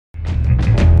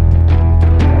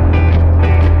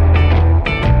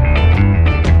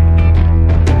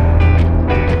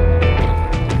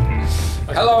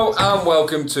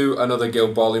welcome to another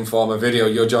Guild Ball Informer video.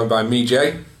 You're joined by me,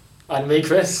 Jay. And me,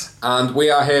 Chris. And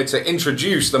we are here to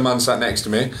introduce the man sat next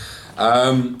to me.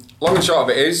 Long and short of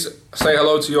it is, say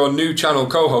hello to your new channel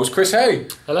co-host, Chris Hay.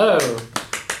 Hello.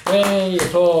 Yay,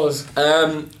 applause.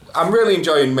 I'm really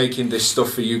enjoying making this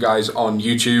stuff for you guys on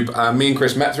YouTube. Me and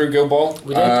Chris met through Guild Ball.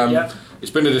 We did, yeah.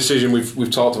 It's been a decision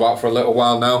we've talked about for a little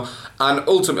while now. And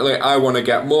ultimately, I want to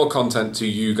get more content to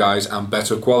you guys and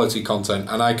better quality content.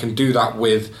 And I can do that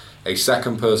with a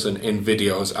second person in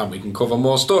videos, and we can cover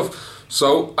more stuff.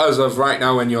 So, as of right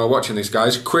now when you're watching this,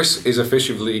 guys, Chris is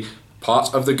officially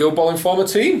part of the Guild Ball Informer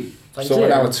team. Thank so you. We're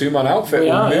now a two-man outfit.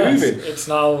 We're moving. Yes. It's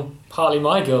now partly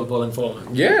my Guild Ball Informer.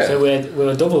 Yeah. So we're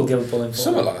a double Guild Ball Informer.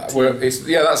 Something like that.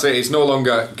 That's it. It's no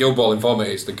longer Guild Ball Informer,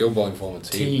 it's the Guild Ball Informer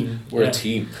team. We're a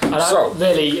team. And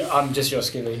I'm just your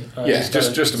skivvy.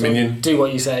 Just a minion. Do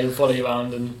what you say, follow you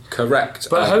around. Correct.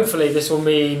 But hopefully this will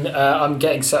mean I'm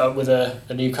getting set up with a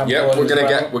new camcorder.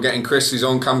 Yeah, we're getting Chris his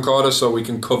own camcorder so we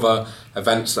can cover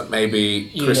events that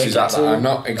maybe Chris is at that I'm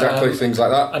not. Exactly, things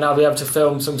like that. And I'll be able to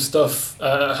film some stuff,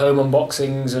 home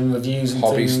unboxings and reviews and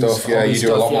hobby things. Stuff. Yeah, you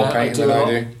do a lot more painting than I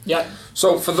do. Yeah.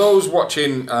 So for those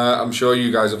watching, I'm sure you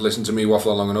guys have listened to me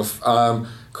waffle long enough.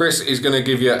 Chris is going to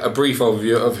give you a brief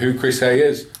overview of who Chris Hay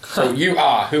is. So who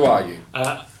are you?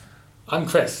 I'm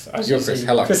Chris. You're Chris.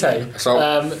 Hello. Chris Hay. So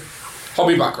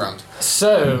hobby background.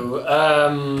 So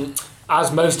as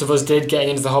most of us did getting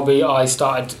into the hobby, I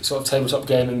started sort of tabletop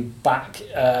gaming back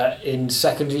in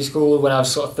secondary school when I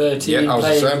was sort of 13. Yeah, I was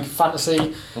the playing same.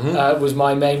 Fantasy was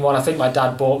my main one. I think my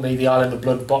dad bought me the Island of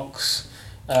Blood box.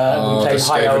 We played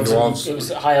High Elves. It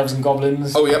was High Elves and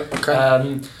Goblins. Oh, yep.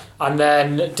 Okay. And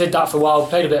then did that for a while.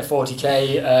 Played a bit of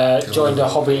 40k. Joined a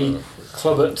hobby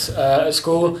club at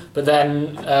school, but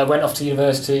then went off to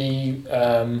university.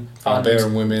 Found beer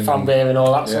and women. Found beer and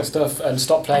all that sort of stuff, and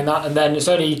stopped playing that. And then it's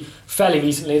only fairly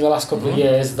recently, the last couple of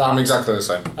years, that I'm exactly the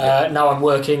same. now I'm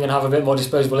working and have a bit more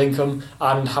disposable income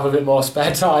and have a bit more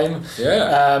spare time.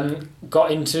 Yeah.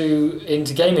 Got into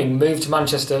gaming. Moved to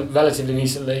Manchester relatively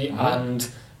recently, and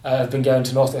I've been going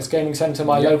to Northwest Gaming Centre,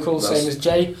 my local, same as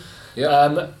Jay.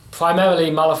 Yeah.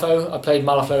 Primarily Malifaux. I played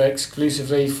Malifaux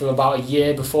exclusively for about a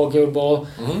year before Guild Ball,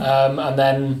 and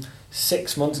then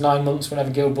 6 months, 9 months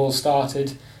whenever Guild Ball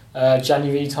started,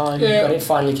 January time when it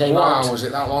finally came out. Wow, was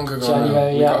it that long ago?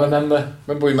 January, I remember.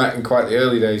 Remember we met in quite the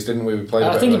early days, didn't we? We played.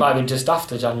 I think it might have been just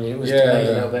after January. It was delayed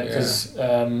a little bit because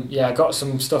I got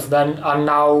some stuff then, and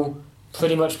now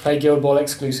pretty much play Guild Ball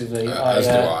exclusively. As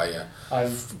do I. Yeah.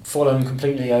 I've fallen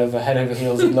completely head over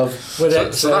heels in love with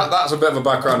it. So that's a bit of a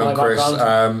background on Chris.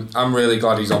 I'm really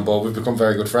glad he's on board. We've become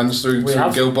very good friends through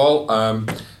Guild Ball.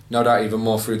 No doubt even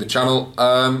more through the channel.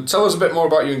 Tell us a bit more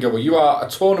about you and Guild Ball. You are a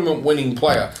tournament winning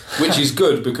player, which is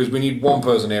good because we need one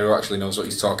person here who actually knows what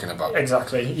he's talking about.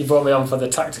 Exactly. You brought me on for the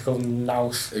tactical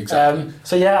nous. Exactly.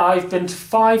 So yeah, I've been to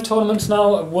 5 tournaments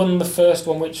now. I won the first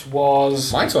one, which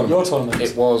was my tournament. Your tournament.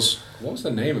 It was. What was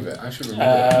the name of it? I should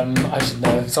remember. I should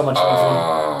know. It's on my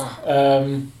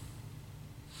trophy.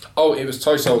 It was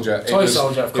Toy Soldier.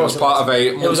 Soldier, of course. It was part of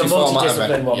a multi-format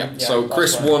event. One. Yeah. So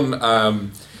Chris won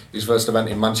his first event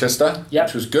in Manchester,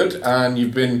 which was good. And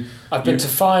I've been to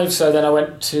 5. So then I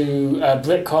went to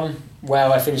BritCon, where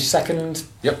I finished second.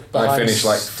 Yep, I finished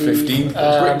like 15th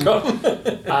at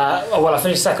BritCon. I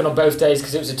finished second on both days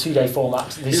because it was a 2-day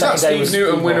format. Is that Steve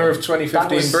Newton, winner of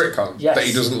 2015 BritCon? Yes. That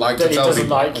he doesn't like to tell people?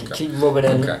 That he doesn't keep rubbing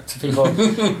in to people.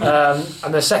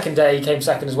 And the second day he came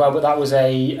second as well, but that was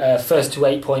a first to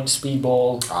 8 point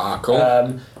speedball.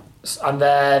 Cool. And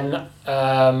then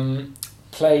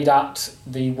played at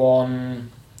the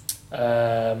one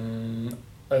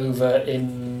over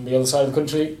in the other side of the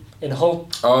country, in Hull.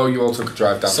 Oh, you all took a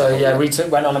drive down. So yeah, we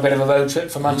went on a bit of a road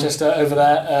trip from Manchester over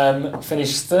there.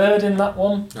 Finished third in that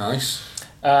one. Nice.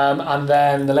 And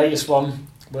then the latest one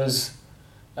was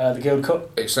the Guild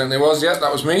Cup. It certainly was. Yeah,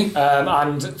 that was me.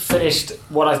 And finished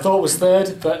what I thought was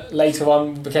third, but later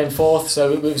on became fourth.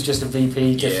 So it was just a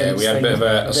VP difference. Yeah, we had a bit of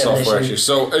a software issue.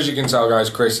 So as you can tell,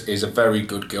 guys, Chris is a very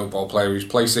good Guild Ball player. He's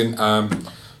placing.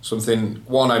 Something,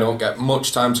 one, I don't get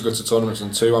much time to go to tournaments,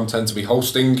 and 2, I tend to be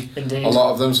hosting a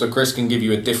lot of them, so Chris can give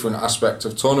you a different aspect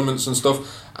of tournaments and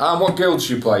stuff. What guilds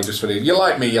you play, just for the... You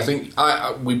like me, I think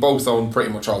we both own pretty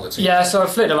much all the teams. Yeah, so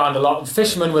I've flitted around a lot.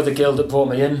 Fishermen were the guild that brought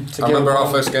me in. I remember our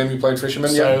first game you played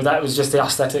Fishermen, So that was just the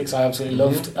aesthetics I absolutely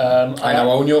loved. I now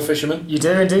own your Fishermen. You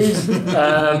do indeed.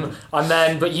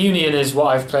 But Union is what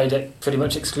I've played it pretty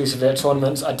much exclusively at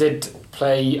tournaments. I did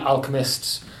play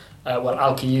Alchemists,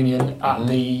 Alka Union at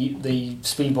the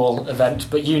Speedball event,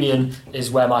 but Union is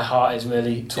where my heart is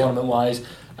really tournament-wise.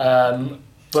 But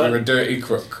you're a dirty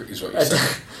crook, is what you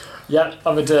said. Yeah,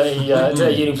 I'm a dirty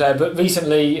uni player, but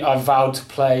recently I've vowed to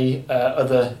play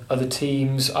other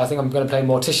teams. I think I'm going to play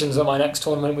Morticians at my next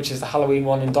tournament, which is the Halloween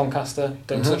one in Doncaster.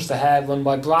 Don't Touch the Hair, run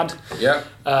by Brad. Yeah.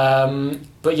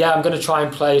 But yeah, I'm going to try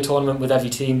and play a tournament with every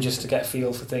team just to get a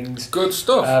feel for things. Good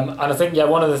stuff. And I think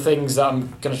one of the things that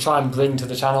I'm going to try and bring to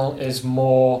the channel is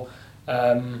more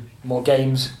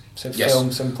games. So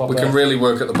film some proper. We can really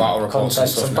work at the battle reports and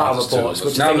stuff. Some battle reports,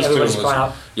 which I think everybody's crying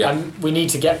out. Yeah. And we need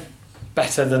to get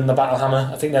better than the Battle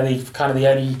Hammer. I think they're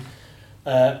the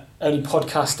only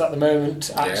podcast at the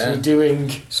moment actually doing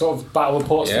sort of battle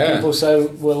reports for people. So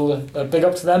we'll big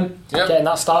up to them getting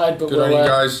that started. But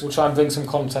we'll try and bring some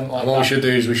content like that. What we should do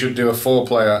is we should do a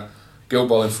 4-player Guild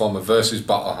Ball Informer versus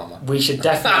Battle Hammer. We should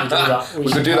definitely do that.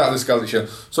 We could do that at the Skelly Show.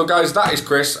 So guys, that is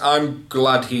Chris. I'm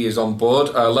glad he is on board.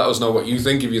 Let us know what you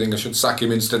think, if you think I should sack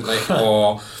him instantly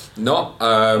or not.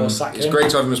 It's great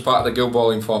to have him as part of the Guild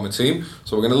Ball Informer team.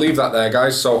 So we're going to leave that there,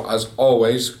 guys. So as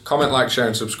always, comment, like, share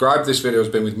and subscribe. This video has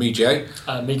been with me, Jay.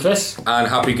 Me, Chris. And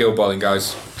happy Guild Balling,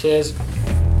 guys. Cheers.